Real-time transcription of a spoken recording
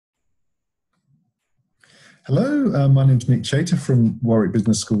Hello, my name is Nick Chater from Warwick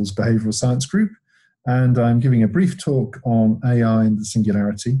Business School's Behavioural Science Group, and I'm giving a brief talk on AI and the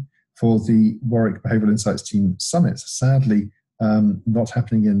Singularity for the Warwick Behavioural Insights Team Summit. Sadly, not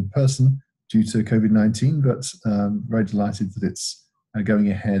happening in person due to COVID-19, but very delighted that it's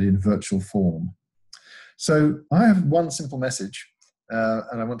going ahead in virtual form. So I have one simple message,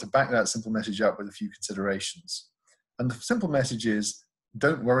 and I want to back that simple message up with a few considerations. And the simple message is,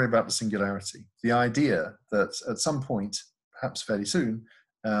 don't worry about the singularity. The idea that at some point, perhaps fairly soon,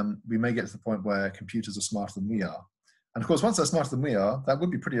 we may get to the point where computers are smarter than we are. And of course, once they're smarter than we are, that would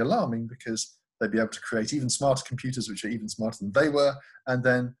be pretty alarming because they'd be able to create even smarter computers which are even smarter than they were. And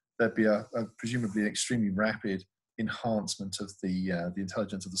then there'd be presumably an extremely rapid enhancement of the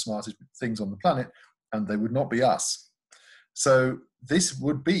intelligence of the smartest things on the planet, and they would not be us. So this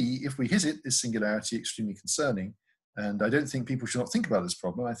would be, if we hit it, this singularity, extremely concerning. And I don't think people should not think about this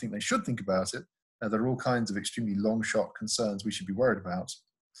problem. I think they should think about it. There are all kinds of extremely long shot concerns we should be worried about.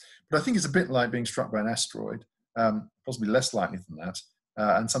 But I think it's a bit like being struck by an asteroid, possibly less likely than that,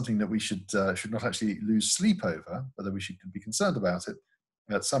 and something that we should not actually lose sleep over, whether we should be concerned about it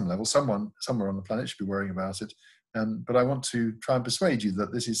at some level. Someone somewhere on the planet should be worrying about it. But I want to try and persuade you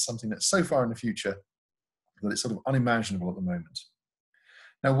that this is something that's so far in the future that it's sort of unimaginable at the moment.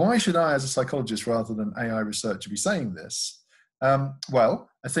 Now, why should I, as a psychologist rather than AI researcher, be saying this? Well,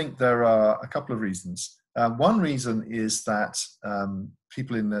 I think there are a couple of reasons. One reason is that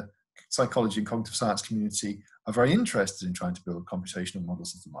people in the psychology and cognitive science community are very interested in trying to build computational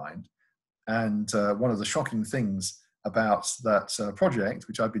models of the mind. And one of the shocking things about that project,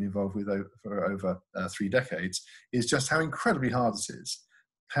 which I've been involved with for over 3 decades, is just how incredibly hard it is.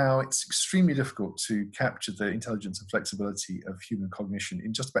 How it's extremely difficult to capture the intelligence and flexibility of human cognition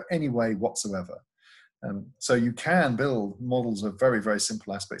in just about any way whatsoever. So you can build models of very, very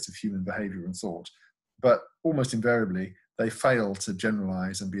simple aspects of human behavior and thought, but almost invariably they fail to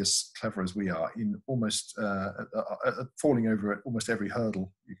generalize and be as clever as we are in almost falling over at almost every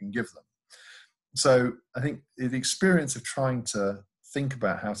hurdle you can give them. So I think the experience of trying to think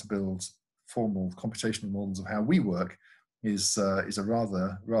about how to build formal computational models of how we work is a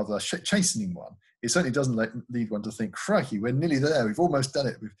rather chastening one. It certainly doesn't lead one to think, crikey, we're nearly there, we've almost done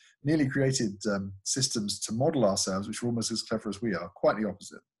it, we've nearly created systems to model ourselves which are almost as clever as we are. Quite the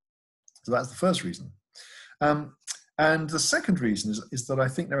opposite. So that's the first reason. And the second reason is that I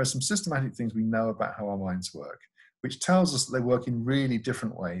think there are some systematic things we know about how our minds work, which tells us that they work in really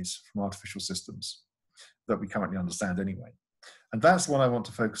different ways from artificial systems that we currently understand anyway. And that's what I want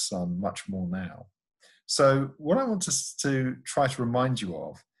to focus on much more now. So what I want to try to remind you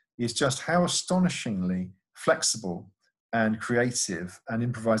of is just how astonishingly flexible and creative and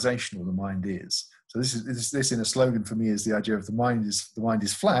improvisational the mind is. So this in a slogan for me is the idea of the mind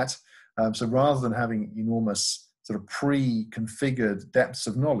is flat. So rather than having enormous sort of pre-configured depths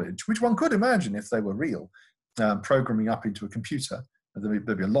of knowledge, which one could imagine if they were real, programming up into a computer, there'd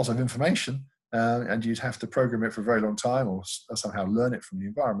be a lot of information, and you'd have to program it for a very long time or somehow learn it from the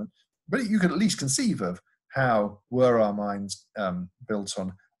environment. But you could at least conceive of how, were our minds built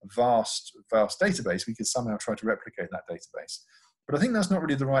on a vast database, we could somehow try to replicate that database. But I think that's not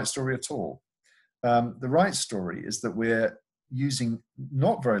really the right story at all. The right story is that we're using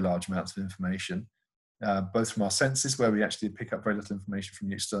not very large amounts of information, both from our senses, where we actually pick up very little information from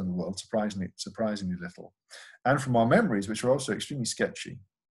the external world, surprisingly little, and from our memories, which are also extremely sketchy.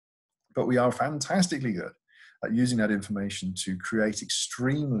 But we are fantastically good at using that information to create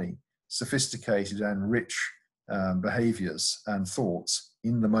extremely sophisticated and rich behaviors and thoughts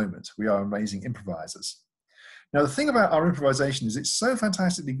in the moment. We are amazing improvisers. Now, the thing about our improvisation is it's so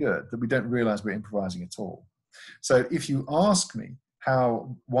fantastically good that we don't realize we're improvising at all. So if you ask me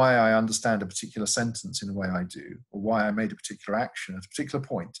why I understand a particular sentence in the way I do, or why I made a particular action at a particular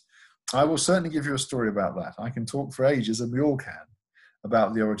point, I will certainly give you a story about that. I can talk for ages, and we all can,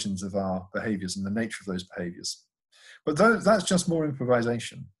 about the origins of our behaviors and the nature of those behaviors. But that's just more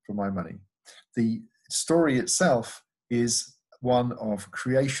improvisation, for my money. The story itself is one of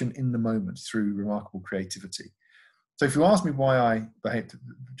creation in the moment through remarkable creativity. So if you ask me why I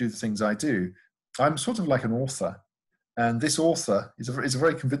do the things I do, I'm sort of like an author. And this author is a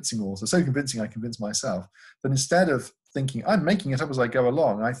very convincing author, so convincing I convince myself that instead of thinking, I'm making it up as I go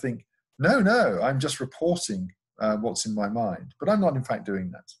along, I think, no, I'm just reporting what's in my mind. But I'm not, in fact,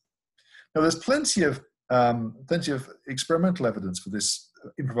 doing that. Now, there's plenty of experimental evidence for this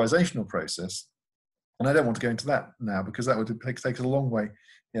improvisational process, and I don't want to go into that now because that would take us a long way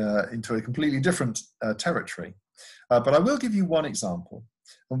into a completely different territory. But I will give you one example,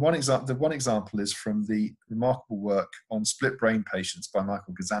 and the one example is from the remarkable work on split brain patients by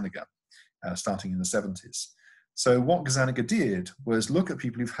Michael Gazzaniga. starting in the 70s. So what Gazzaniga did was look at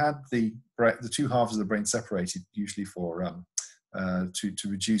people who've had the two halves of the brain separated, usually for to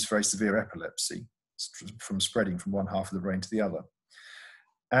reduce very severe epilepsy from spreading from one half of the brain to the other.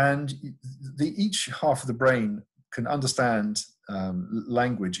 And each half of the brain can understand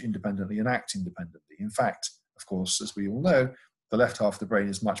language independently and act independently. In fact, of course, as we all know, the left half of the brain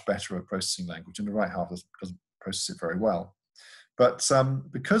is much better at processing language, and the right half doesn't process it very well. But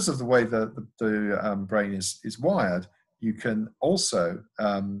because of the way the brain is wired, you can also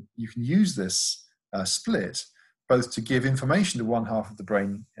you can use this split both to give information to one half of the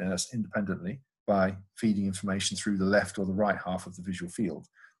brain independently by feeding information through the left or the right half of the visual field.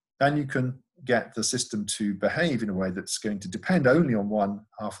 And you can get the system to behave in a way that's going to depend only on one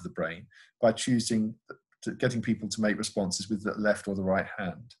half of the brain by getting people to make responses with the left or the right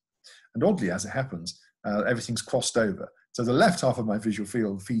hand. And oddly, as it happens, everything's crossed over. So the left half of my visual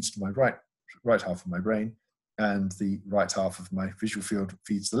field feeds to my right half of my brain, and the right half of my visual field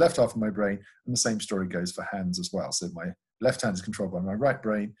feeds the left half of my brain, and the same story goes for hands as well. So my left hand is controlled by my right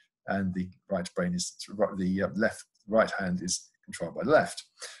brain, and the right hand is controlled by the left.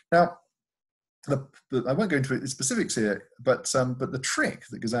 Now, I won't go into the specifics here, but the trick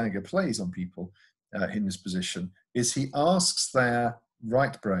that Gazzaniga plays on people in this position is he asks their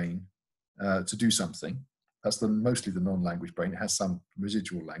right brain to do something. That's mostly the non-language brain. It has some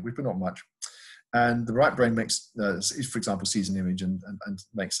residual language, but not much. And the right brain for example, sees an image and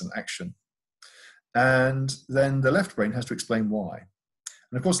makes an action. And then the left brain has to explain why.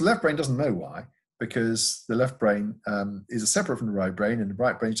 And of course, the left brain doesn't know why, because the left brain is separate from the right brain, and the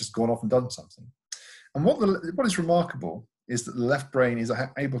right brain's just gone off and done something. And what is remarkable is that the left brain is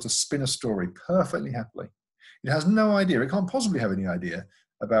able to spin a story perfectly happily. It has no idea, it can't possibly have any idea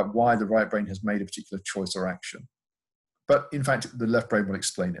about why the right brain has made a particular choice or action. But in fact, the left brain will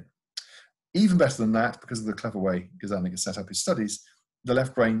explain it. Even better than that, because of the clever way Gazzaniga set up his studies, the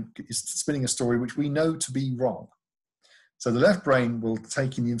left brain is spinning a story which we know to be wrong. So the left brain will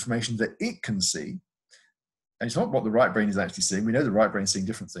take in the information that it can see, and it's not what the right brain is actually seeing. We know the right brain is seeing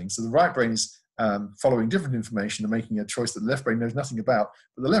different things. So the right brain is following different information and making a choice that the left brain knows nothing about.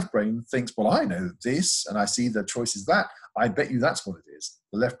 But the left brain thinks, well, I know this, and I see the choice is that. I bet you that's what it is.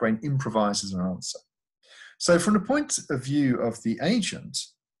 The left brain improvises an answer. So from the point of view of the agent,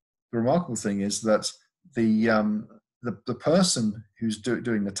 the remarkable thing is that the person who's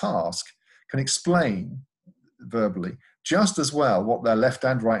doing the task can explain verbally just as well what their left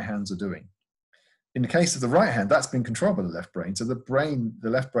and right hands are doing. In the case of the right hand, that's been controlled by the left brain. So the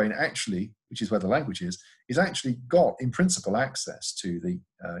left brain actually, which is where the language is actually got, in principle, access to the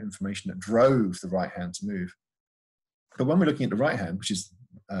information that drove the right hand to move. But when we're looking at the right hand, which is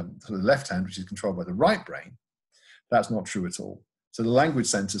the left hand, which is controlled by the right brain, that's not true at all. So the language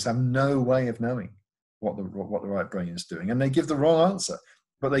centers have no way of knowing what the right brain is doing, and they give the wrong answer,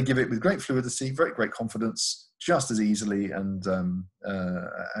 but they give it with great fluidity, very great confidence, just as easily and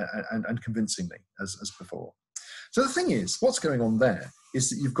convincingly as before. So the thing is, what's going on there is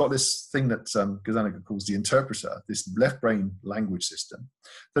that you've got this thing that Gazzaniga calls the interpreter, this left brain language system,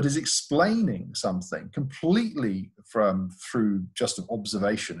 that is explaining something completely through just an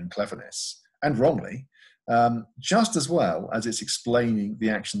observation and cleverness, and wrongly, just as well as it's explaining the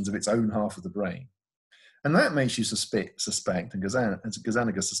actions of its own half of the brain. And that makes you suspect, and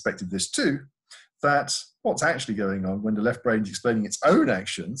Gazzaniga suspected this too, that what's actually going on when the left brain is explaining its own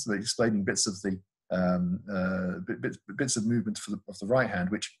actions, so explaining bits of the bits of movement of the right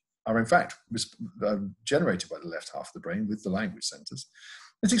hand, which are in fact generated by the left half of the brain with the language centers,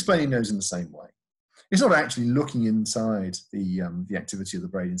 it's explaining those in the same way. It's not actually looking inside the activity of the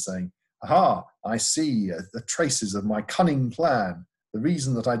brain and saying, aha, I see the traces of my cunning plan, the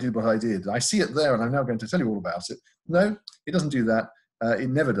reason that I did what I did. I see it there and I'm now going to tell you all about it. No, it doesn't do that. It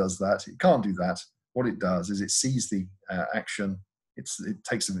never does that. It can't do that. What it does is it sees the action, it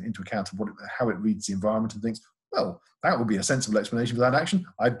takes into account of how it reads the environment and thinks, well, that would be a sensible explanation for that action.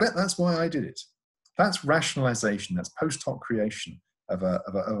 I bet that's why I did it. That's rationalization. That's post hoc creation of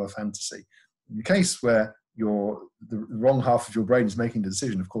a fantasy. In the case where the wrong half of your brain is making the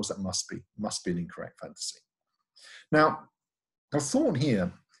decision, of course, that must be an incorrect fantasy. Now, the thought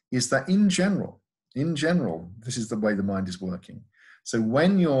here is that in general, this is the way the mind is working. So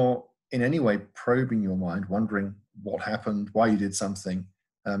when you're in any way probing your mind, wondering what happened, why you did something,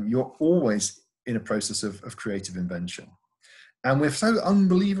 you're always in a process of creative invention. And we're so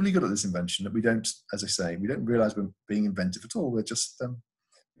unbelievably good at this invention that we don't, as I say, we don't realize we're being inventive at all. We're just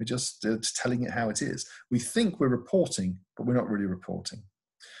telling it how it is. We think we're reporting, but we're not really reporting.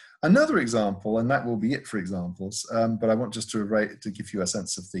 Another example, and that will be it for examples, but I want just to give you a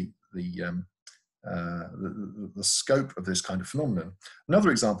sense of the scope of this kind of phenomenon.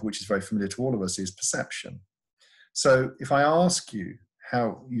 Another example, which is very familiar to all of us, is perception. So if I ask you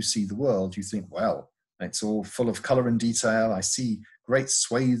how you see the world, you think, well, it's all full of color and detail. I see great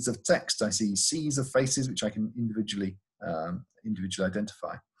swathes of text. I see seas of faces, which I can individually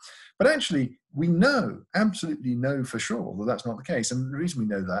identify. But actually, we absolutely know for sure that that's not the case. And the reason we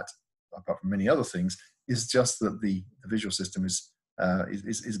know that, apart from many other things, is just that the visual system is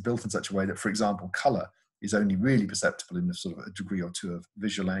built in such a way that, for example, color is only really perceptible in a sort of a degree or two of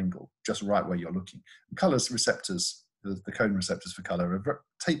visual angle, just right where you're looking. And colors receptors, the cone receptors for color,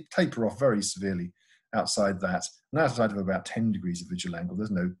 taper off very severely outside that. And outside of about 10 degrees of visual angle,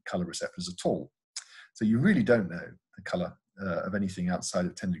 there's no color receptors at all. So you really don't know the color of anything outside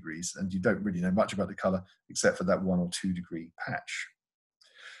of 10 degrees, and you don't really know much about the color except for that 1 or 2 degree patch.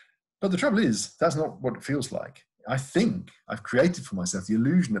 But the trouble is, that's not what it feels like. I think I've created for myself the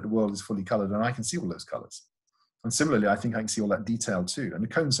illusion that the world is fully colored and I can see all those colors. And similarly, I think I can see all that detail too. And the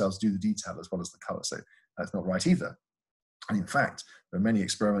cone cells do the detail as well as the color. So that's not right either. And in fact, there are many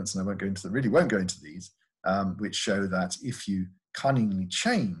experiments, and I won't go into these, which show that if you cunningly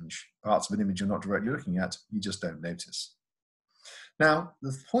change parts of an image you're not directly looking at, you just don't notice. Now,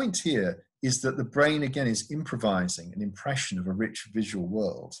 the point here is that the brain, again, is improvising an impression of a rich visual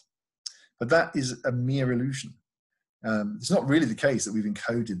world. But that is a mere illusion. It's not really the case that we've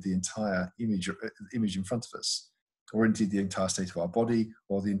encoded the entire image in front of us, or indeed the entire state of our body,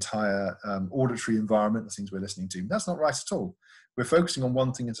 or the entire auditory environment, the things we're listening to. That's not right at all. We're focusing on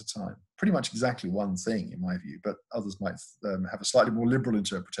one thing at a time, pretty much exactly one thing, in my view, but others might have a slightly more liberal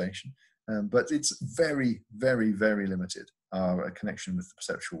interpretation. But it's very, very, very limited, our connection with the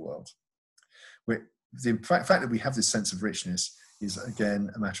perceptual world. The fact that we have this sense of richness is, again,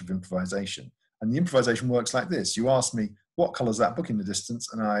 a matter of improvisation. And the improvisation works like this. You ask me, what color is that book in the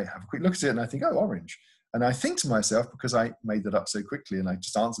distance? And I have a quick look at it and I think, oh, orange. And I think to myself, because I made that up so quickly and I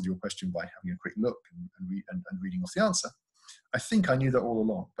just answered your question by having a quick look and reading off the answer, I think I knew that all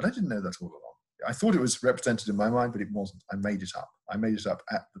along. But I didn't know that all along. I thought it was represented in my mind, but it wasn't. I made it up. I made it up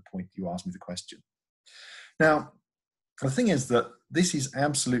at the point you asked me the question. Now, the thing is that this is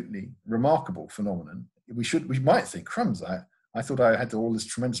absolutely remarkable phenomenon. We might think, crumbs, I thought I had all this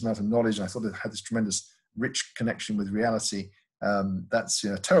tremendous amount of knowledge, and I thought I had this tremendous rich connection with reality. That's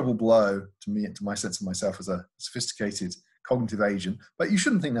a terrible blow to me and to my sense of myself as a sophisticated cognitive agent. But you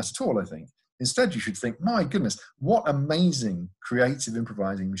shouldn't think that at all, I think. Instead, you should think, my goodness, what amazing creative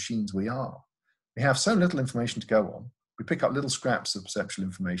improvising machines we are. We have so little information to go on. We pick up little scraps of perceptual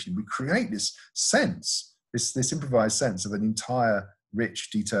information. We create this sense, this improvised sense of an entire rich,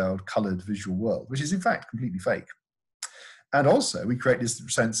 detailed, colored visual world, which is in fact completely fake. And also we create this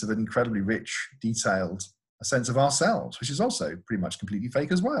sense of an incredibly rich, detailed sense of ourselves, which is also pretty much completely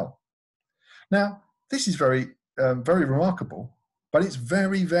fake as well. Now, this is very, very remarkable, but it's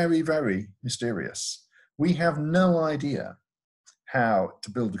very, very, very mysterious. We have no idea how to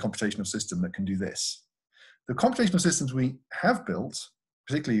build a computational system that can do this. The computational systems we have built,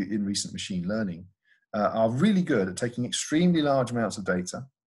 particularly in recent machine learning, are really good at taking extremely large amounts of data,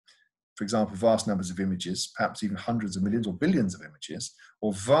 for example, vast numbers of images, perhaps even hundreds of millions or billions of images,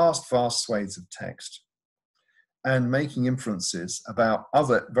 or vast, vast swathes of text, and making inferences about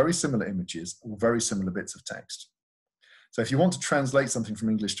other very similar images or very similar bits of text. So if you want to translate something from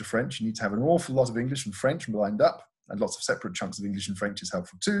English to French, you need to have an awful lot of English and French lined up, and lots of separate chunks of English and French is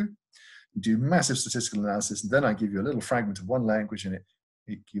helpful too. You do massive statistical analysis, and then I give you a little fragment of one language, and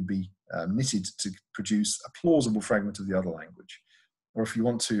it can be knitted to produce a plausible fragment of the other language. Or if you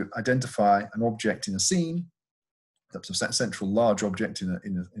want to identify an object in a scene, that's a central large object in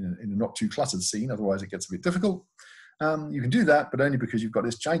a not too cluttered scene, otherwise it gets a bit difficult. You can do that, but only because you've got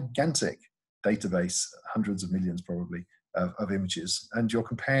this gigantic database, hundreds of millions probably, of images, and you're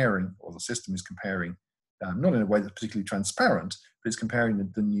comparing, or the system is comparing, not in a way that's particularly transparent, but it's comparing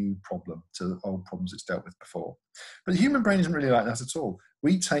the new problem to the old problems it's dealt with before. But the human brain isn't really like that at all.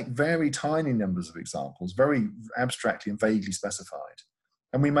 We take very tiny numbers of examples, very abstractly and vaguely specified,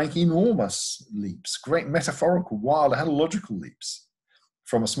 and we make enormous leaps, great metaphorical, wild, analogical leaps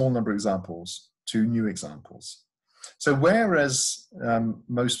from a small number of examples to new examples. So whereas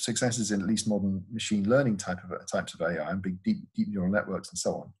most successes in at least modern machine learning types of AI and big deep neural networks and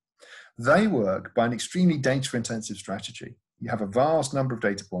so on, they work by an extremely data-intensive strategy. You have a vast number of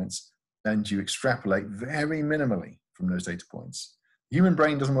data points and you extrapolate very minimally from those data points. The human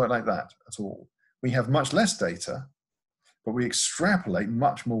brain doesn't work like that at all. We have much less data, but we extrapolate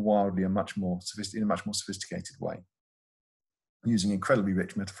much more wildly and in a much more sophisticated way. using incredibly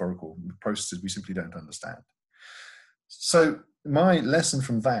rich metaphorical processes we simply don't understand. So my lesson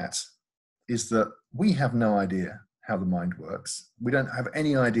from that is that we have no idea how the mind works. We don't have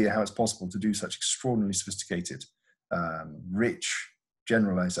any idea how it's possible to do such extraordinarily sophisticated, rich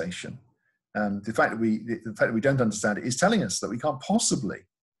generalization. The fact that we don't understand it is telling us that we can't possibly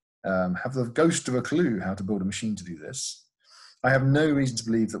have the ghost of a clue how to build a machine to do this. I have no reason to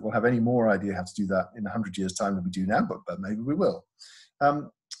believe that we'll have any more idea how to do that in 100 years' time than we do now, but maybe we will.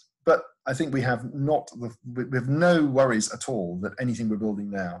 But I think we have no worries at all that anything we're building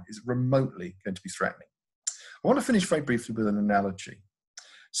now is remotely going to be threatening. I want to finish very briefly with an analogy.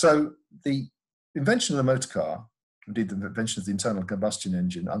 So the invention of the motor car, indeed the invention of the internal combustion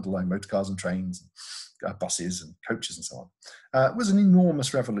engine underlying motor cars and trains, buses and coaches and so on, was an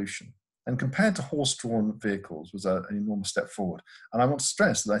enormous revolution. And compared to horse-drawn vehicles was an enormous step forward. And I want to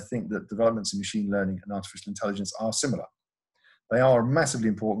stress that I think that developments in machine learning and artificial intelligence are similar. They are massively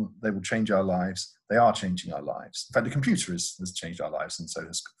important. They will change our lives. They are changing our lives. In fact, the computer has changed our lives, and so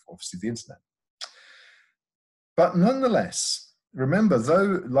has obviously the internet. But nonetheless, remember,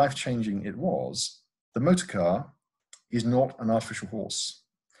 though life-changing it was, the motor car is not an artificial horse.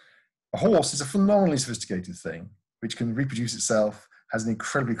 A horse is a phenomenally sophisticated thing, which can reproduce itself, has an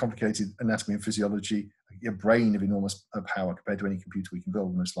incredibly complicated anatomy and physiology, a brain of enormous power compared to any computer we can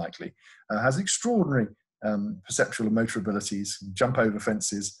build, most likely, has extraordinary perceptual and motor abilities, jump over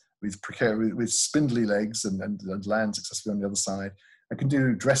fences with spindly legs and land successfully on the other side, and can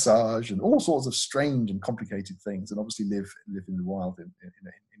do dressage and all sorts of strange and complicated things, and obviously live in the wild in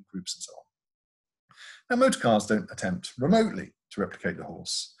groups and so on. Now, motor cars don't attempt remotely to replicate the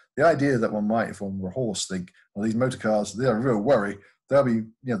horse. The idea that one might, if one were a horse, think, well, these motor cars, they're a real worry. They'll be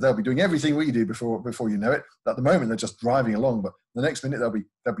doing everything we do before you know it. At the moment, they're just driving along, but the next minute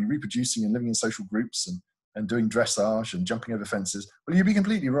they'll be reproducing and living in social groups and doing dressage and jumping over fences. Well, you'd be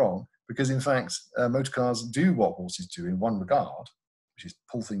completely wrong, because in fact, motor cars do what horses do in one regard, which is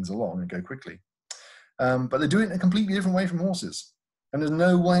pull things along and go quickly. But they do it in a completely different way from horses. And there's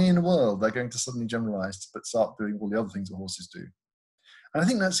no way in the world they're going to suddenly generalize but start doing all the other things that horses do. And I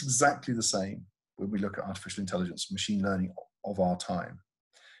think that's exactly the same when we look at artificial intelligence, machine learning of our time.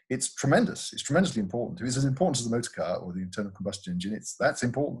 It's tremendous. It's tremendously important. If it's as important as the motor car or the internal combustion engine, that's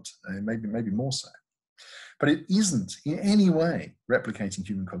important, and maybe more so. But it isn't in any way replicating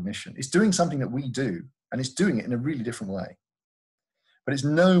human cognition. It's doing something that we do, and it's doing it in a really different way. But it's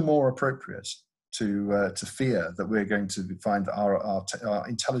no more appropriate to fear that we're going to find that our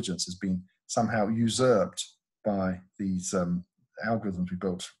intelligence has been somehow usurped by these algorithms we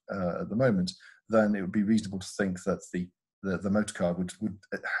built at the moment, then it would be reasonable to think that the motor car would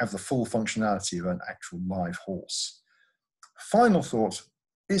have the full functionality of an actual live horse. Final thought,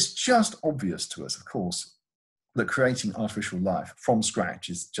 it's just obvious to us, of course, that creating artificial life from scratch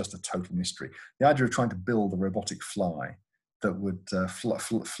is just a total mystery. The idea of trying to build a robotic fly that would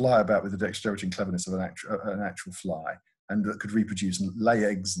fly about with the dexterity and cleverness of an actual fly, and that could reproduce and lay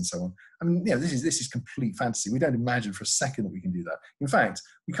eggs and so on. I mean, this is complete fantasy. We don't imagine for a second that we can do that. In fact,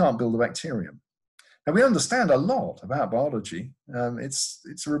 we can't build a bacterium. Now, we understand a lot about biology.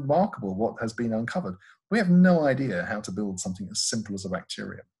 It's remarkable what has been uncovered. We have no idea how to build something as simple as a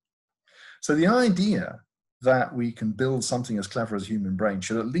bacterium. So the idea that we can build something as clever as a human brain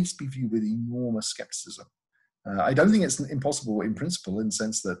should at least be viewed with enormous skepticism. I don't think it's impossible in principle, in the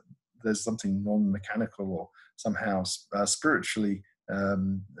sense that there's something non-mechanical or somehow spiritually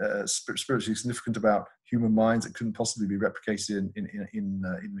significant about human minds that couldn't possibly be replicated in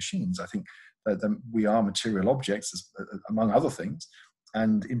machines. I think that we are material objects, among other things,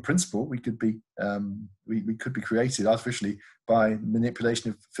 and in principle we could be created artificially by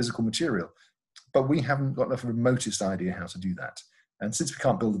manipulation of physical material, but we haven't got the remotest idea how to do that. And since we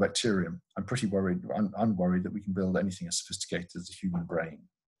can't build a bacterium, I'm pretty unworried that we can build anything as sophisticated as a human brain.